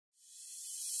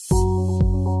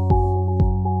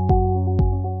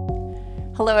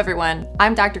Hello everyone,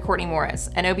 I'm Dr. Kourtney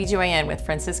Morris, an OBGYN with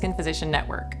Franciscan Physician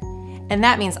Network. And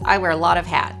that means I wear a lot of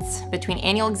hats. Between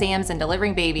annual exams and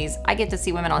delivering babies, I get to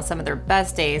see women on some of their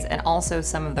best days and also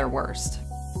some of their worst.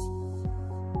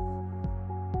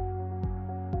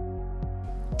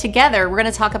 Together, we're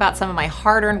going to talk about some of my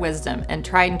hard-earned wisdom and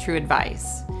tried and true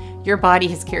advice. Your body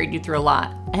has carried you through a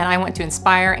lot, and I want to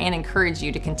inspire and encourage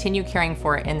you to continue caring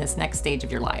for it in this next stage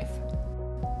of your life.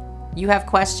 You have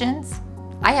questions?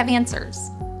 I have answers.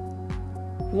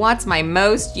 What's my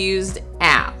most used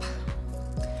app?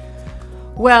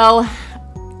 Well,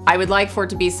 I would like for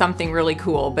it to be something really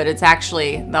cool, but it's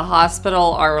actually the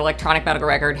hospital, our electronic medical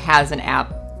record has an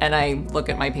app, and I look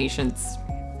at my patients.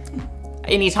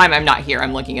 Anytime I'm not here,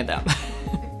 I'm looking at them.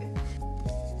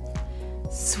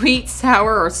 Sweet,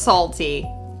 sour, or salty?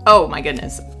 Oh my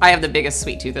goodness, I have the biggest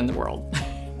sweet tooth in the world.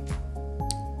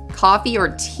 Coffee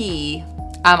or tea?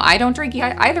 I don't drink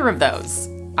either of those.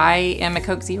 I am a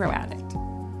Coke Zero addict.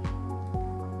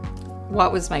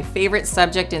 What was my favorite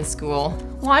subject in school?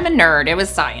 Well, I'm a nerd. It was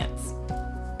science.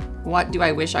 What do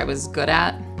I wish I was good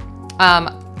at?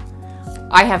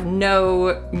 I have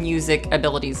no music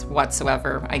abilities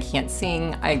whatsoever. I can't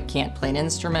sing, I can't play an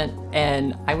instrument,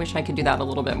 and I wish I could do that a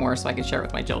little bit more so I could share it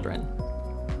with my children.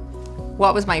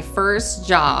 What was my first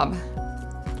job?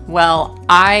 Well,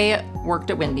 I worked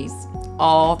at Wendy's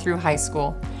all through high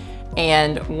school,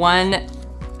 and one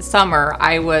summer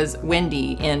I was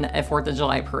Wendy in a 4th of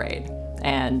July parade,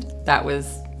 and that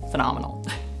was phenomenal.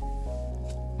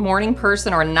 Morning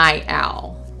person or night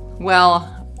owl?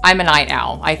 Well, I'm a night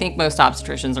owl. I think most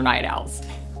obstetricians are night owls.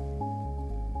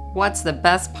 What's the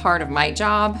best part of my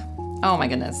job? Oh my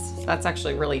goodness, that's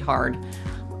actually really hard.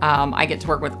 I get to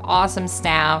work with awesome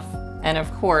staff, and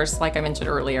of course, like I mentioned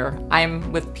earlier,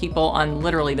 I'm with people on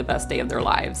literally the best day of their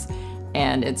lives,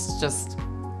 and it's just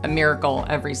a miracle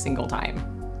every single time.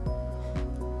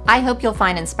 I hope you'll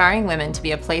find Inspiring Women to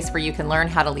be a place where you can learn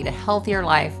how to lead a healthier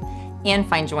life and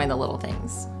find joy in the little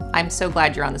things. I'm so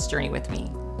glad you're on this journey with me.